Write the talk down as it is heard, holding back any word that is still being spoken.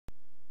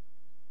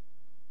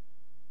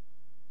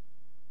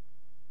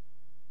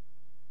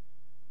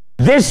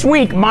This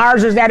week,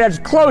 Mars is at its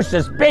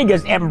closest,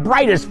 biggest, and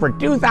brightest for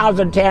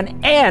 2010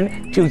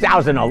 and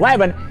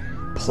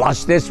 2011.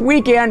 Plus, this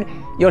weekend,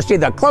 you'll see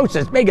the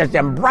closest, biggest,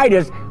 and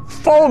brightest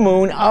full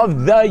moon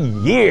of the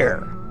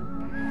year.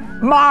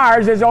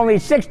 Mars is only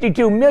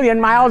 62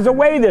 million miles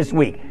away this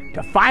week.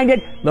 To find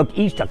it, look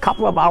east a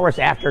couple of hours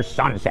after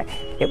sunset.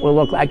 It will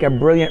look like a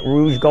brilliant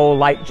rose gold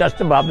light just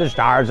above the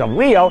stars of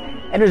Leo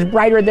and is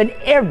brighter than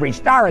every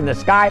star in the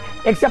sky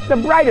except the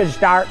brightest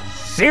star,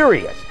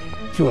 Sirius.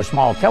 Through a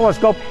small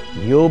telescope,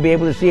 you'll be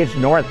able to see its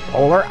north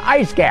polar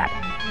ice cap.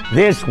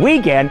 This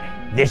weekend,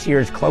 this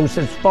year's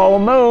closest full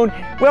moon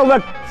will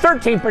look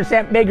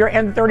 13% bigger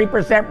and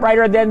 30%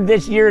 brighter than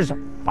this year's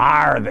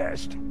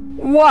farthest.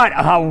 What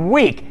a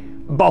week!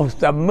 Both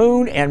the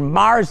moon and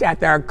Mars at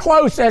their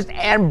closest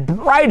and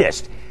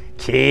brightest.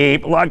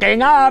 Keep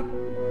looking up.